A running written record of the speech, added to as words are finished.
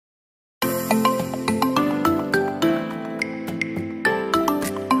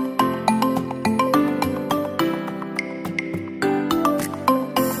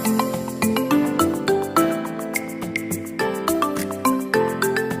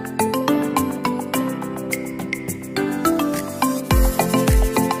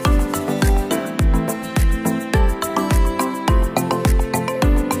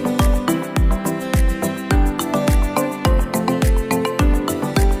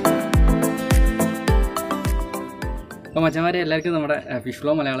അപ്പോൾ മച്ചന്മാരെ എല്ലാവർക്കും നമ്മുടെ ഫിഷ്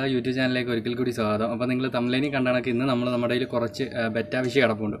ഫ്ലോ മലയാളം യൂട്യൂബ് ചാനലിലേക്ക് ഒരിക്കൽ കൂടി സ്വാഗതം. അപ്പോൾ നിങ്ങൾ തമിഴിൽ കണ്ടാണക്ക് ഇന്ന് നമ്മുടെ കയ്യിൽ കുറച്ച് ബെറ്റാഫിഷ്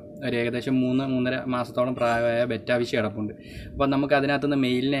കിടപ്പുണ്ട്. ഒരു ഏകദേശം 3-3.5 മാസത്തോളം പ്രായമായ ബെറ്റാഫിഷ് കിടപ്പുണ്ട്. അപ്പോൾ നമുക്ക് അതിനകത്തുനിന്ന്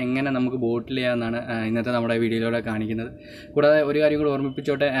മെയിലിനെ എങ്ങനെ നമുക്ക് ബോട്ടിൽ ചെയ്യാമെന്നാണ് ഇന്നത്തെ നമ്മുടെ വീഡിയോയിലൂടെ കാണിക്കുന്നത്. കൂടാതെ ഒരു കാര്യം കൂടി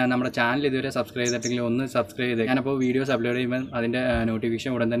ഓർമ്മിപ്പിച്ചോട്ടെ, നമ്മുടെ ചാനൽ ഇതുവരെ സബ്സ്ക്രൈബ് ചെയ്തിട്ടെങ്കിൽ ഒന്ന് സബ്സ്ക്രൈബ് ചെയ്ത് ഞാനപ്പോൾ വീഡിയോസ് അപ്ലോഡ് ചെയ്യുമ്പോൾ അതിൻ്റെ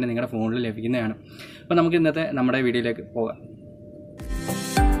നോട്ടിഫിക്കേഷൻ ഉടൻ തന്നെ നിങ്ങളുടെ ഫോണിൽ ലഭിക്കുന്നതാണ്. അപ്പോൾ നമുക്ക് ഇന്നത്തെ നമ്മുടെ വീഡിയോയിലേക്ക് പോകാം.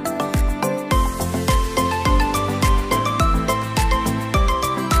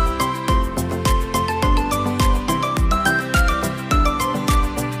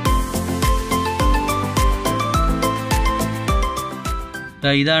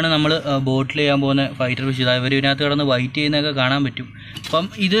 ഇതാണ് നമ്മൾ ബോട്ടിൽ ചെയ്യാൻ പോകുന്ന ഫൈറ്റർ ഫിഷ്. ഇവർ ഇതിനകത്ത് കിടന്ന് വൈറ്റ് ചെയ്യുന്നതൊക്കെ കാണാൻ പറ്റും. അപ്പം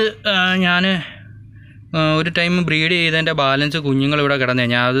ഇത് ഞാൻ ഒരു ടൈം ബ്രീഡ് ചെയ്തതിൻ്റെ ബാലൻസ് കുഞ്ഞുങ്ങളിവിടെ കിടന്നേ,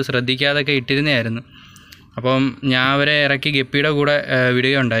 ഞാൻ അത് ശ്രദ്ധിക്കാതൊക്കെ ഇട്ടിരുന്നതായിരുന്നു. അപ്പം ഞാൻ അവരെ ഇറക്കി ഗപ്പിയുടെ കൂടെ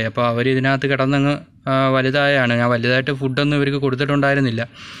വിടുകയുണ്ടായി. അപ്പോൾ അവർ ഇതിനകത്ത് കിടന്നങ്ങ് വലുതായാണ്. ഞാൻ വലുതായിട്ട് ഫുഡൊന്നും ഇവർക്ക് കൊടുത്തിട്ടുണ്ടായിരുന്നില്ല.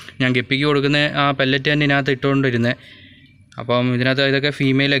 ഞാൻ ഗപ്പിക്ക് കൊടുക്കുന്ന ആ പെല്ലറ്റ് തന്നെ ഇതിനകത്ത് ഇട്ടുകൊണ്ടിരുന്നത്. അപ്പം ഇതിനകത്ത് ഇതൊക്കെ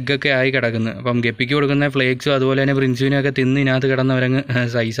ഫീമെയിൽ എഗ്ഗൊക്കെ ആയി കിടക്കുന്നത്. അപ്പം ഗപ്പിക്ക് കൊടുക്കുന്ന ഫ്ലേക്സും അതുപോലെ തന്നെ പ്രിൻസുവിനൊക്കെ തിന്ന് ഇതിനകത്ത് കിടന്നവരങ്ങ്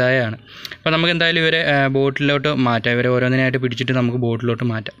സൈസായാണ്. അപ്പോൾ നമുക്ക് എന്തായാലും ഇവരെ ബോട്ടിലോട്ട് മാറ്റാം. ഇവരെ ഓരോന്നിനായിട്ട് പിടിച്ചിട്ട് നമുക്ക് ബോട്ടിലോട്ട്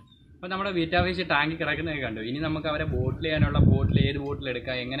മാറ്റാം. അപ്പോൾ നമ്മുടെ ബെറ്റാഫിഷ് ടാങ്കിൽ കിടക്കുന്നതൊക്കെ കണ്ടു. ഇനി നമുക്ക് അവരെ ബോട്ടിൽ ചെയ്യാനുള്ള ഏത് ബോട്ടിൽ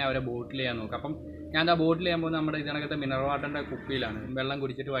എടുക്കാം, എങ്ങനെ അവരെ ബോട്ടിൽ ചെയ്യാൻ നോക്കാം. അപ്പം ഞാൻ ആ ബോട്ടിൽ ചെയ്യാൻ പോകുന്നത് നമ്മുടെ ഇതിനകത്തെ മിനറൽ വാട്ടറിൻ്റെ കുപ്പിയിലാണ്. വെള്ളം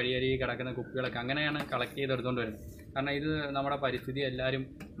കുടിച്ചിട്ട് വഴിയരികി കിടക്കുന്ന കുപ്പികളൊക്കെ അങ്ങനെയാണ് കളക്ട് ചെയ്തെടുത്തുകൊണ്ട് വരുന്നത്. കാരണം ഇത് നമ്മുടെ പരിസ്ഥിതി എല്ലാവരും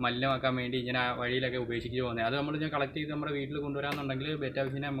മലിനമാക്കാൻ വേണ്ടി ഇങ്ങനെ വഴിയിലൊക്കെ ഉപേക്ഷിച്ച് പോകുന്നത്. അത് നമ്മൾ ഞാൻ കളക്ട് ചെയ്ത് നമ്മുടെ വീട്ടിൽ കൊണ്ടുവരാമെന്നുണ്ടെങ്കിൽ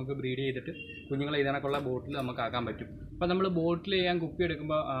ബെറ്റാഫിഷിനെ നമുക്ക് ബ്രീഡ് ചെയ്തിട്ട് കുഞ്ഞുങ്ങളെ ഇതിനൊക്കെയുള്ള ബോട്ടിൽ നമുക്ക് ആക്കാൻ പറ്റും. അപ്പോൾ നമ്മൾ ബോട്ടിൽ ചെയ്യാൻ കുപ്പി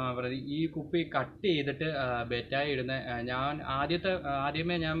എടുക്കുമ്പോൾ ഈ കുപ്പി കട്ട് ചെയ്തിട്ട് ബെറ്റായി ഇടുന്ന ഞാൻ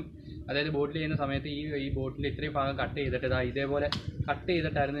ആദ്യമേ ഞാൻ അതായത് ബോട്ടിൽ ചെയ്യുന്ന സമയത്ത് ഈ ബോട്ടിൽ ഇത്രയും ഭാഗം കട്ട് ചെയ്തിട്ട് ഇതേപോലെ കട്ട്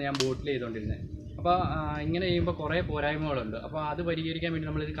ചെയ്തിട്ടായിരുന്നു ഞാൻ ബോട്ടിൽ ചെയ്തുകൊണ്ടിരുന്നത്. അപ്പോൾ ഇങ്ങനെ ചെയ്യുമ്പോൾ കുറേ പോരായ്മകളുണ്ട്. അപ്പോൾ അത് പരിഹരിക്കാൻ വേണ്ടി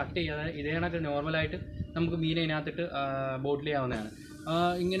നമ്മളിത് കട്ട് ചെയ്യാതെ ഇതേ കണക്ക് നോർമലായിട്ട് നമുക്ക് മീനെ ഇതിനകത്തിട്ട് ബോട്ടിൽ ചെയ്യാവുന്നതാണ്.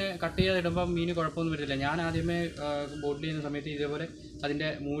 ഇങ്ങനെ കട്ട് ചെയ്തിടുമ്പോൾ മീൻ കുഴപ്പമൊന്നും വരില്ല. ഞാൻ ആദ്യമേ ബോട്ടിൽ ചെയ്യുന്ന സമയത്ത് ഇതേപോലെ അതിൻ്റെ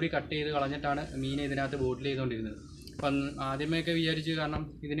മൂടി കട്ട് ചെയ്ത് കളഞ്ഞിട്ടാണ് മീനെ ഇതിനകത്ത് ബോട്ടിൽ ചെയ്തുകൊണ്ടിരുന്നത്. അപ്പം ആദ്യമേയൊക്കെ വിചാരിച്ച്, കാരണം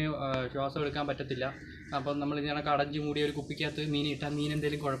ഇതിന് ശ്വാസം എടുക്കാൻ പറ്റത്തില്ല, അപ്പം നമ്മൾ ഇതിനെ അടഞ്ഞ് മൂടിയ ഒരു കുപ്പിക്കകത്ത് മീൻ ഇട്ടാൽ മീൻ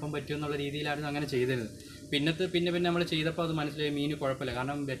എന്തെങ്കിലും കുഴപ്പം പറ്റുമെന്നുള്ള രീതിയിലായിരുന്നു അങ്ങനെ ചെയ്തിരുന്നത്. പിന്നെ നമ്മൾ ചെയ്തപ്പോൾ അത് മനസ്സിലായി മീൻ കുഴപ്പമില്ല.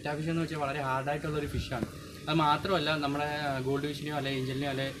 കാരണം ബെറ്റാഫിഷ് എന്ന് വെച്ചാൽ വളരെ ഹാർഡായിട്ടുള്ളൊരു ഫിഷാണ്. അത് മാത്രമല്ല നമ്മുടെ ഗോൾഡ് ഫിഷിനെയോ അല്ലെ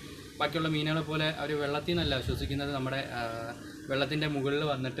ഏഞ്ചലിനെയോ അല്ലെ ബാക്കിയുള്ള മീനുകളെ പോലെ അവർ വെള്ളത്തിൽ നിന്നല്ല ശ്വസിക്കുന്നത്. നമ്മുടെ വെള്ളത്തിൻ്റെ മുകളിൽ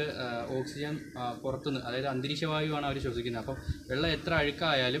വന്നിട്ട് ഓക്സിജൻ പുറത്തുനിന്ന്, അതായത് അന്തരീക്ഷവായുവാണ് അവർ ശ്വസിക്കുന്നത്. അപ്പം വെള്ളം എത്ര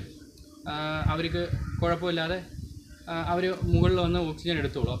അഴുക്കായാലും അവർക്ക് കുഴപ്പമില്ലാതെ അവർ മുകളിൽ വന്ന് ഓക്സിജൻ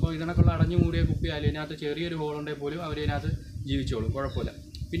എടുത്തോളൂ. അപ്പോൾ ഇതിനൊക്കെയുള്ള അടഞ്ഞു മൂടിയ കുപ്പിയായാലും ഇതിനകത്ത് ചെറിയൊരു ഹോളുണ്ടെങ്കിൽ പോലും അവർ ഇതിനകത്ത് ജീവിച്ചോളും, കുഴപ്പമില്ല.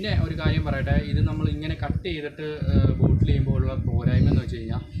 പിന്നെ ഒരു കാര്യം പറയട്ടെ, ഇത് നമ്മൾ ഇങ്ങനെ കട്ട് ചെയ്തിട്ട് ബോട്ടിൽ ചെയ്യുമ്പോൾ ഉള്ള പോരായ്മ എന്ന് വെച്ച്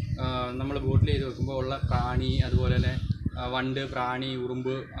കഴിഞ്ഞാൽ, നമ്മൾ ബോട്ടിൽ ചെയ്ത് വെക്കുമ്പോൾ ഉള്ള പ്രാണി, അതുപോലെ തന്നെ വണ്ട്, പ്രാണി,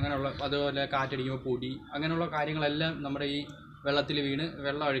 ഉറുമ്പ്, അങ്ങനെയുള്ള, അതുപോലെ കാറ്റടിക്കുമ്പോൾ പൊടി, അങ്ങനെയുള്ള കാര്യങ്ങളെല്ലാം നമ്മുടെ ഈ വെള്ളത്തിൽ വീണ്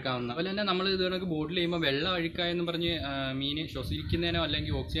വെള്ളം അഴുക്കാവുന്ന. അതുപോലെ തന്നെ നമ്മൾ ഇതുവരെ ബോട്ടിൽ ചെയ്യുമ്പോൾ വെള്ളം അഴുക്കായെന്ന് പറഞ്ഞ് മീൻ ശ്വസിക്കുന്നതിനോ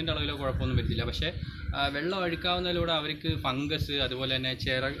അല്ലെങ്കിൽ ഓക്സിജൻ്റെ അളവിലോ കുഴപ്പമൊന്നും വരത്തില്ല. പക്ഷേ വെള്ളം അഴുക്കാവുന്നതിലൂടെ അവർക്ക് ഫംഗസ്, അതുപോലെ തന്നെ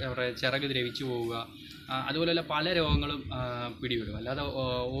ചിറക് ദ്രവിച്ചു പോവുക, അതുപോലെ തന്നെ പല രോഗങ്ങളും പിടിവിടും. അല്ലാതെ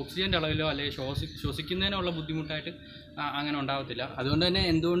ഓക്സിജൻ്റെ അളവിലോ അല്ലെങ്കിൽ ശ്വസിക്കുന്നതിനുള്ള ബുദ്ധിമുട്ടായിട്ട് അങ്ങനെ ഉണ്ടാകത്തില്ല. അതുകൊണ്ട് തന്നെ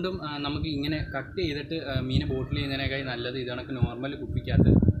എന്തുകൊണ്ടും നമുക്ക് ഇങ്ങനെ കട്ട് ചെയ്തിട്ട് മീനെ ബോട്ടിൽ ചെയ്യുന്നതിനേക്കായി നല്ലത് ഇതണക്ക് നോർമൽ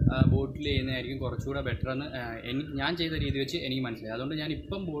കുപ്പിക്കകത്ത് ബോട്ടിൽ ചെയ്യുന്നതായിരിക്കും കുറച്ചുകൂടെ ബെറ്ററെന്ന് ഞാൻ ചെയ്ത രീതി വെച്ച് എനിക്ക് മനസ്സിലായി. അതുകൊണ്ട് ഞാൻ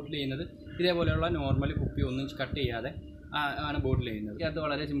ഇപ്പം ബോട്ടിൽ ചെയ്യുന്നത് ഇതേപോലെയുള്ള നോർമൽ കുപ്പി ഒന്നും കട്ട് ചെയ്യാതെ ആണ് ബോട്ടിൽ ചെയ്യുന്നത്. അത്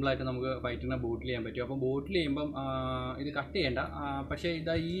വളരെ സിമ്പിളായിട്ട് നമുക്ക് ഫൈറ്ററിനെ ബോട്ടിൽ ചെയ്യാൻ പറ്റും. അപ്പോൾ ബോട്ടിൽ ചെയ്യുമ്പം ഇത് കട്ട് ചെയ്യേണ്ട. പക്ഷേ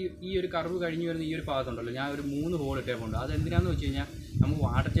ഈ ഒരു കർവ് കഴിഞ്ഞ് വരുന്ന ഈ ഒരു ഭാഗത്തുണ്ടല്ലോ, ഞാൻ ഒരു 3 ഹോൾ ഇട്ടേക്കുണ്ട്. അതെന്തിനാണെന്ന് വെച്ച് കഴിഞ്ഞാൽ നമുക്ക്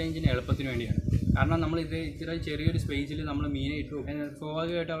വാട്ടർ ചേഞ്ചിന് എളുപ്പത്തിന് വേണ്ടിയാണ്. കാരണം നമ്മൾ ഇത്ര ചെറിയൊരു സ്പേസിൽ നമ്മൾ മീനെ ഇട്ടു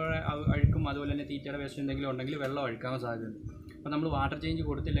സ്വാഭാവികമായിട്ട് അവിടെ അഴുക്കും അതുപോലെ തന്നെ തീറ്റയുടെ വേസ്റ്റ് എന്തെങ്കിലും ഉണ്ടെങ്കിൽ വെള്ളം അഴുക്കാൻ സാധ്യതയുണ്ട്. അപ്പോൾ നമ്മൾ വാട്ടർ ചേഞ്ച്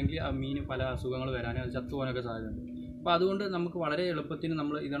കൊടുത്തില്ലെങ്കിൽ ആ മീന് പല അസുഖങ്ങൾ വരാനും അത് ചത്തുപോകാനൊക്കെ സാധ്യതയുണ്ട്. അപ്പോൾ അതുകൊണ്ട് നമുക്ക് വളരെ എളുപ്പത്തിന്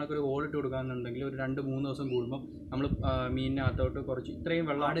നമ്മൾ ഇതിനൊക്കെ ഹോളിട്ട് കൊടുക്കുകയാണെന്നുണ്ടെങ്കിൽ ഒരു 2-3 ദിവസം കൂടുമ്പോൾ നമ്മൾ മീനിനകത്തോട്ട് കുറച്ച് ഇത്രയും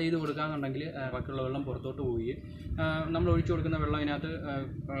വെള്ളം ആഡ് ചെയ്ത് കൊടുക്കുകയാണെന്നുണ്ടെങ്കിൽ ബാക്കിയുള്ള വെള്ളം പുറത്തോട്ട് പോവുകയും നമ്മൾ ഒഴിച്ചു കൊടുക്കുന്ന വെള്ളം അതിനകത്ത്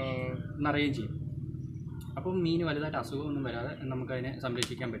നിറയുകയും ചെയ്യും. അപ്പം മീൻ വലുതായിട്ട് അസുഖമൊന്നും വരാതെ നമുക്കതിനെ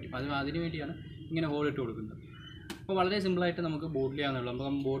സംരക്ഷിക്കാൻ പറ്റും. അതിനു വേണ്ടിയാണ് ഇങ്ങനെ ഹോളിട്ട് കൊടുക്കുന്നത്. അപ്പോൾ വളരെ സിമ്പിളായിട്ട് നമുക്ക് ബോട്ടിൽ ചെയ്യാമെന്നുള്ളൂ.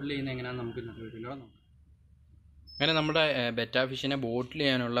 അപ്പോൾ ബോട്ടിൽ ചെയ്യുന്നത് എങ്ങനെയാണെന്ന് നമുക്ക് ഇന്നത്തെ വീഡിയോയിൽ നോക്കാം. അങ്ങനെ നമ്മുടെ ബെറ്റാഫിഷിനെ ബോട്ടിൽ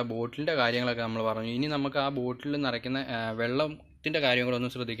ചെയ്യാനുള്ള ബോട്ടിലിൻ്റെ കാര്യങ്ങളൊക്കെ നമ്മൾ പറഞ്ഞു. ഇനി നമുക്ക് ആ ബോട്ടിൽ നിറയ്ക്കുന്ന വെള്ളത്തിൻ്റെ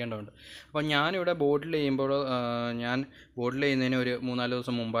കാര്യങ്ങളൊന്നും ശ്രദ്ധിക്കേണ്ടതുണ്ട്. അപ്പോൾ ഞാനിവിടെ ബോട്ടിൽ ചെയ്യുമ്പോൾ ഞാൻ ബോട്ടിൽ ചെയ്യുന്നതിന് ഒരു 3-4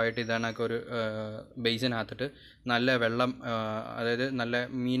 ദിവസം മുമ്പായിട്ട് ഇതാണൊക്കെ ഒരു ബേസിനകത്തിട്ട് നല്ല വെള്ളം, അതായത് നല്ല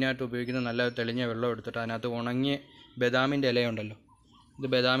മീനായിട്ട് ഉപയോഗിക്കുന്ന നല്ല തെളിഞ്ഞ വെള്ളം എടുത്തിട്ട് അതിനകത്ത് ഉണങ്ങിയ ബദാമിൻ്റെ ഇലയുണ്ടല്ലോ, ഇത്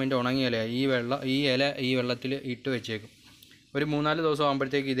ബദാമിൻ്റെ ഉണങ്ങിയ ഇലയാണ്. ഈ ഇല ഈ വെള്ളത്തിൽ ഇട്ട് വെച്ചേക്കും. ഒരു 3-4 ദിവസം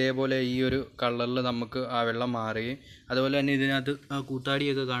ആകുമ്പോഴത്തേക്ക് ഇതേപോലെ ഈ ഒരു കളറിൽ നമുക്ക് ആ വെള്ളം മാറുകയും അതുപോലെ തന്നെ ഇതിനകത്ത് ആ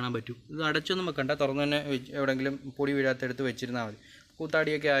കൂത്താടിയൊക്കെ കാണാൻ പറ്റും. ഇത് അടച്ചൊന്നും വെക്കണ്ട, തുറന്ന് തന്നെ എവിടെയെങ്കിലും പൊടി വീഴാത്തെടുത്ത് വെച്ചിരുന്നാൽ മതി.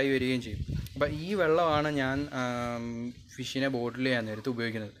 കൂത്താടിയൊക്കെ ആയി വരികയും ചെയ്യും. അപ്പോൾ ഈ വെള്ളമാണ് ഞാൻ ഫിഷിനെ ബോട്ടിൽ ചെയ്യാൻ നേരത്ത്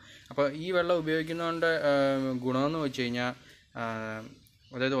ഉപയോഗിക്കുന്നത്. അപ്പോൾ ഈ വെള്ളം ഉപയോഗിക്കുന്നതുകൊണ്ട് ഗുണമെന്ന് വെച്ച് കഴിഞ്ഞാൽ,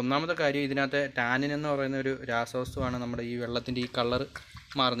 അതായത് ഒന്നാമത്തെ കാര്യം, ഇതിനകത്തെ ടാനിൻ എന്ന് പറയുന്ന ഒരു രാസവസ്തുവാണ് നമ്മുടെ ഈ വെള്ളത്തിൻ്റെ ഈ കളർ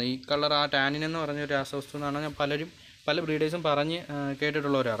മാറുന്നത്. ഈ കളർ ആ ടാനിൻ എന്ന് പറഞ്ഞ ഒരു രാസവസ്തു എന്നാണ് ഞാൻ പല ബ്രീഡേഴ്സും പറഞ്ഞ്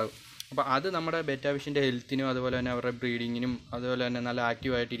കേട്ടിട്ടുള്ള ഒരു അറിവ്. അപ്പോൾ അത് നമ്മുടെ ബെറ്റാഫിഷിൻ്റെ ഹെൽത്തിനും അതുപോലെ തന്നെ അവരുടെ ബ്രീഡിങ്ങിനും അതുപോലെ തന്നെ നല്ല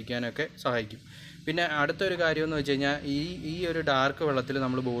ആക്റ്റീവായിട്ടിരിക്കാനൊക്കെ സഹായിക്കും. പിന്നെ അടുത്തൊരു കാര്യമെന്ന് വെച്ച് കഴിഞ്ഞാൽ, ഈ ഒരു ഡാർക്ക് വെള്ളത്തിൽ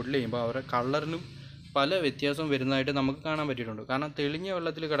നമ്മൾ ബോട്ടിൽ ചെയ്യുമ്പോൾ അവരുടെ കളറിനും പല വ്യത്യാസവും വരുന്നതായിട്ട് നമുക്ക് കാണാൻ പറ്റിയിട്ടുണ്ട്. കാരണം തെളിഞ്ഞ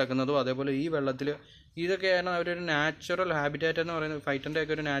വെള്ളത്തിൽ കിടക്കുന്നതും അതേപോലെ ഈ വെള്ളത്തിൽ ഇതൊക്കെയാണ് അവരൊരു നാച്ചുറൽ ഹാബിറ്റാറ്റ് എന്ന് പറയുന്നത്. ഫൈറ്ററിൻ്റെ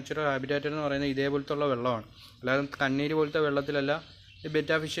ഒക്കെ ഒരു നാച്ചുറൽ ഹാബിറ്റാറ്റ് എന്ന് പറയുന്നത് ഇതേപോലത്തുള്ള വെള്ളമാണ്. അല്ലാതെ കണ്ണീര് പോലത്തെ വെള്ളത്തിലല്ല ഈ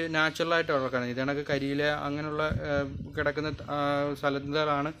ബെറ്റാ ഫിഷ് നാച്ചുറലായിട്ട് വളർക്കുന്നത്. ഇതിനൊക്കെ കരിയില അങ്ങനെയുള്ള കിടക്കുന്ന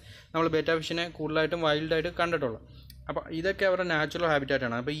സ്ഥലത്തിലാണ് നമ്മൾ ബെറ്റാ ഫിഷിനെ കൂടുതലായിട്ടും വൈൽഡായിട്ട് കണ്ടിട്ടുള്ളത്. അപ്പോൾ ഇതൊക്കെ അവരുടെ നാച്ചുറൽ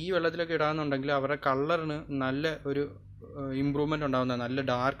ഹാബിറ്റാറ്റാണ്. അപ്പോൾ ഈ വെള്ളത്തിലൊക്കെ ഇടാമെന്നുണ്ടെങ്കിൽ അവരുടെ കളറിന് നല്ല ഒരു ഇമ്പ്രൂവ്മെൻറ്റ് ഉണ്ടാകുന്നത്. നല്ല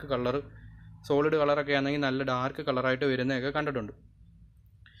ഡാർക്ക് കളർ, സോളിഡ് കളറൊക്കെ ആണെങ്കിൽ നല്ല ഡാർക്ക് കളറായിട്ട് വരുന്നതൊക്കെ കണ്ടിട്ടുണ്ട്.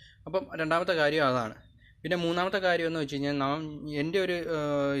 അപ്പം രണ്ടാമത്തെ കാര്യം അതാണ്. പിന്നെ മൂന്നാമത്തെ കാര്യം എന്ന് വെച്ച് കഴിഞ്ഞാൽ, എൻ്റെ ഒരു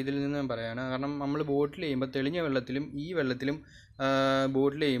ഇതിൽ നിന്ന് ഞാൻ പറയുകയാണ്. കാരണം നമ്മൾ ബോട്ടിൽ ചെയ്യുമ്പോൾ തെളിഞ്ഞ വെള്ളത്തിലും ഈ വെള്ളത്തിലും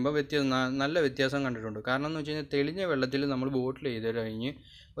ബോട്ടിൽ ചെയ്യുമ്പോൾ നല്ല വ്യത്യാസം കണ്ടിട്ടുണ്ട്. കാരണം എന്ന് വെച്ച് കഴിഞ്ഞാൽ, തെളിഞ്ഞ വെള്ളത്തിൽ നമ്മൾ ബോട്ടിൽ ചെയ്ത് കഴിഞ്ഞ്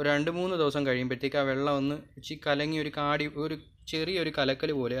ഒരു 2-3 ദിവസം കഴിയുമ്പോഴത്തേക്ക് ആ വെള്ളം ഒന്ന് കലങ്ങി ഒരു ചെറിയൊരു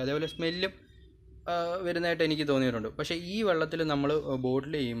കലക്കൽ പോലെ, അതേപോലെ സ്മെല്ലും വരുന്നതായിട്ട് എനിക്ക് തോന്നിയിട്ടുണ്ട്. പക്ഷേ ഈ വെള്ളത്തിൽ നമ്മൾ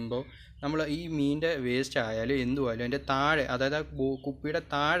ബോട്ടിൽ ചെയ്യുമ്പോൾ നമ്മൾ ഈ മീനിൻ്റെ വേസ്റ്റ് ആയാലും എന്തുമായാലും അതിൻ്റെ താഴെ, അതായത് ആ കുപ്പിയുടെ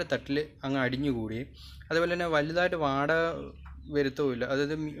താഴെ തട്ടിൽ അങ്ങ് അടിഞ്ഞുകൂടുകയും അതുപോലെ തന്നെ വലുതായിട്ട് വാട വരുത്തുമില്ല.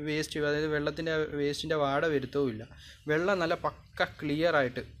 അതായത് വെള്ളത്തിൻ്റെ വേസ്റ്റിൻ്റെ വാട വരുത്തുമില്ല. വെള്ളം നല്ല പക്ക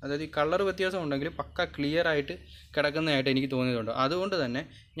ക്ലിയറായിട്ട്, അതായത് ഈ കളർ വ്യത്യാസം ഉണ്ടെങ്കിലും പക്ക ക്ലിയറായിട്ട് കിടക്കുന്നതായിട്ട് എനിക്ക് തോന്നിയിട്ടുണ്ട്. അതുകൊണ്ട് തന്നെ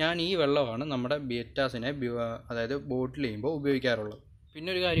ഞാൻ ഈ വെള്ളമാണ് നമ്മുടെ ബെറ്റാസിനെ അതായത് ബോട്ടിൽ ചെയ്യുമ്പോൾ ഉപയോഗിക്കാറുള്ളത്. പിന്നെ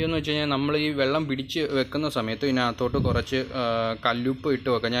ഒരു കാര്യമെന്ന് വെച്ച് കഴിഞ്ഞാൽ, നമ്മൾ ഈ വെള്ളം പിടിച്ച് വെക്കുന്ന സമയത്ത് ഇതിനകത്തോട്ട് കുറച്ച് കല്ലുപ്പ് ഇട്ട്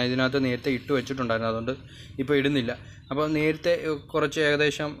വെക്കാം. ഞാൻ ഇതിനകത്ത് നേരത്തെ ഇട്ട് വെച്ചിട്ടുണ്ടായിരുന്നു, അതുകൊണ്ട് ഇപ്പോൾ ഇടുന്നില്ല. അപ്പോൾ നേരത്തെ കുറച്ച്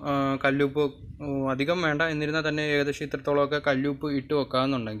ഏകദേശം കല്ലുപ്പ്, അധികം വേണ്ട, എന്നിരുന്നാൽ തന്നെ ഏകദേശം ഇത്രത്തോളമൊക്കെ കല്ലുപ്പ് ഇട്ട്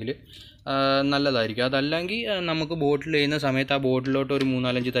വെക്കാമെന്നുണ്ടെങ്കിൽ നല്ലതായിരിക്കും. അതല്ലെങ്കിൽ നമുക്ക് ബോട്ടിൽ ചെയ്യുന്ന സമയത്ത് ആ ബോട്ടിലോട്ട് ഒരു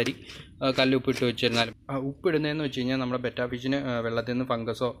 3-4 തരി കല്ലുപ്പ് ഇട്ട് വെച്ചിരുന്നാലും. ഉപ്പിടുന്നതെന്ന് വെച്ച് കഴിഞ്ഞാൽ നമ്മുടെ ബെറ്റാ ഫിഷിന് വെള്ളത്തിൽ നിന്ന്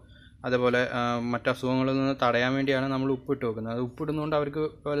ഫംഗസോ അതേപോലെ മറ്റസുഖങ്ങളിൽ നിന്ന് തടയാൻ വേണ്ടിയാണ് നമ്മൾ ഉപ്പിട്ട് വെക്കുന്നത്. അത് ഉപ്പിടുന്നതുകൊണ്ട് അവർക്ക്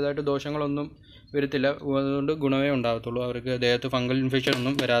വലുതായിട്ട് ദോഷങ്ങളൊന്നും വരത്തില്ല. അതുകൊണ്ട് ഗുണമേ ഉണ്ടാകത്തുള്ളൂ. അവർക്ക് ദേഹത്ത് ഫംഗൽ ഇൻഫെക്ഷൻ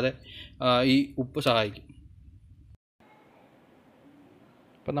ഒന്നും വരാതെ ഈ ഉപ്പ് സഹായിക്കും.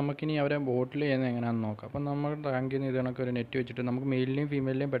 അപ്പോൾ നമുക്കിനി അവരെ ബോട്ടിൽ ചെയ്യുന്നത് എങ്ങനെയാണെന്ന് നോക്കാം. അപ്പോൾ നമ്മൾ ടാങ്കിൽ നിന്ന് ഇതിനൊക്കെ ഒരു നെറ്റ് വെച്ചിട്ട് നമുക്ക് മെയിലിനെയും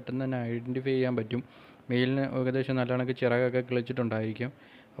ഫീമെയിലിനെയും പെട്ടെന്ന് തന്നെ ഐഡൻറ്റിഫൈ ചെയ്യാൻ പറ്റും. മെയിലിന് ഏകദേശം നല്ല കണക്ക് ചിറകൊക്കെ കിളിച്ചിട്ടുണ്ടായിരിക്കും.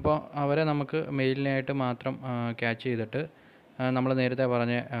 അപ്പോൾ അവരെ നമുക്ക് മെയിലിനായിട്ട് മാത്രം ക്യാച്ച് ചെയ്തിട്ട് നമ്മൾ നേരത്തെ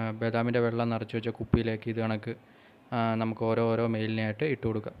പറഞ്ഞ ബദാമിൻ്റെ വെള്ളം നിറച്ച് വെച്ച കുപ്പിയിലേക്ക് ഇത് കണക്ക് നമുക്ക് ഓരോ മെയിലിനായിട്ട് ഇട്ട്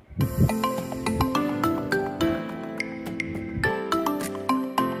കൊടുക്കാം.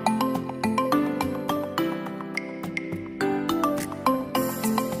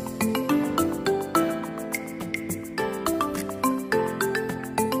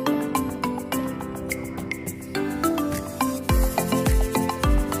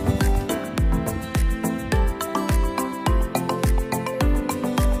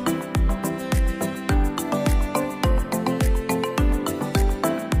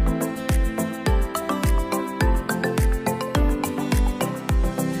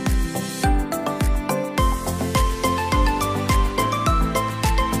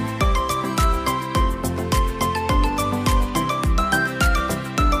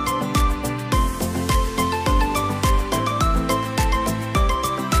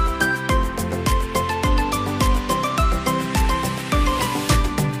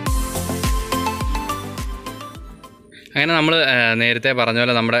 അങ്ങനെ നമ്മൾ നേരത്തെ പറഞ്ഞ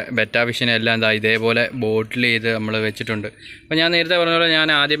പോലെ നമ്മുടെ ബെറ്റാ ഫിഷിനെ എല്ലാം ഇതേപോലെ ബോട്ടിൽ ചെയ്ത് നമ്മൾ വെച്ചിട്ടുണ്ട്. അപ്പോൾ ഞാൻ നേരത്തെ പറഞ്ഞ പോലെ ഞാൻ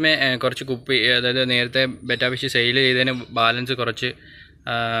ആദ്യമേ കുറച്ച് കുപ്പി, അതായത് നേരത്തെ ബെറ്റാ ഫിഷ് സെയിൽ ചെയ്തതിന് ബാലൻസ് കുറച്ച്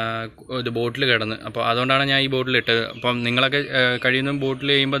ഇത് ബോട്ടിൽ കിടന്ന്, അപ്പോൾ അതുകൊണ്ടാണ് ഞാൻ ഈ ബോട്ടിൽ ഇട്ടത്. അപ്പം നിങ്ങളൊക്കെ കഴിയുന്നതും ബോട്ടിൽ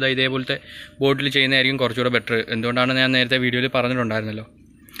ചെയ്യുമ്പോൾ ഇതേപോലത്തെ ബോട്ടിൽ ചെയ്യുന്നതായിരിക്കും കുറച്ചുകൂടെ ബെറ്റർ. എന്തുകൊണ്ടാണ് ഞാൻ നേരത്തെ വീഡിയോയിൽ പറഞ്ഞിട്ടുണ്ടായിരുന്നല്ലോ.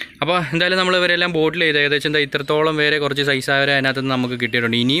 അപ്പോൾ എന്തായാലും നമ്മൾ ഇവരെല്ലാം ബോട്ടിൽ ചെയ്ത് ഏകദേശം ഇത്രത്തോളം വേറെ കുറച്ച് സൈസായവരെ അതിനകത്ത് നിന്ന് നമുക്ക്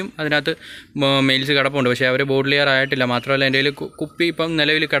കിട്ടിയിട്ടുണ്ട്. ഇനിയും അതിനകത്ത് മെയിൽസ് കിടപ്പുണ്ട്, പക്ഷേ അവർ ബോട്ടിൽ ചെയ്യാറായിട്ടില്ല. മാത്രമല്ല എൻ്റെ കയ്യിൽ കുപ്പി ഇപ്പം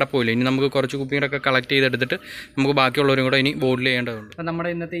നിലവിൽ കിടപ്പില്ല. ഇനി നമുക്ക് കുറച്ച് കുപ്പികളൊക്കെ കളക്ട് ചെയ്തെടുത്തിട്ട് നമുക്ക് ബാക്കിയുള്ളവരും കൂടെ ഇനി ബോട്ടിൽ ചെയ്യേണ്ടതുണ്ട്. അപ്പോൾ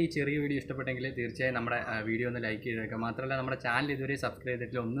നമ്മുടെ ഇന്നത്തെ ഈ ചെറിയ വീഡിയോ ഇഷ്ടപ്പെട്ടെങ്കിൽ തീർച്ചയായും നമ്മുടെ വീഡിയോ ഒന്ന് ലൈക്ക് ചെയ്തേക്കുക. മാത്രമല്ല നമ്മുടെ ചാനൽ ഇതുവരെ സബ്സ്ക്രൈബ്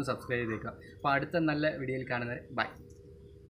ചെയ്തിട്ടില്ല, ഒന്ന് സബ്സ്ക്രൈബ് ചെയ്തേക്കുക. അപ്പോൾ അടുത്ത നല്ല വീഡിയോയിൽ കാണുന്നത്. ബൈ.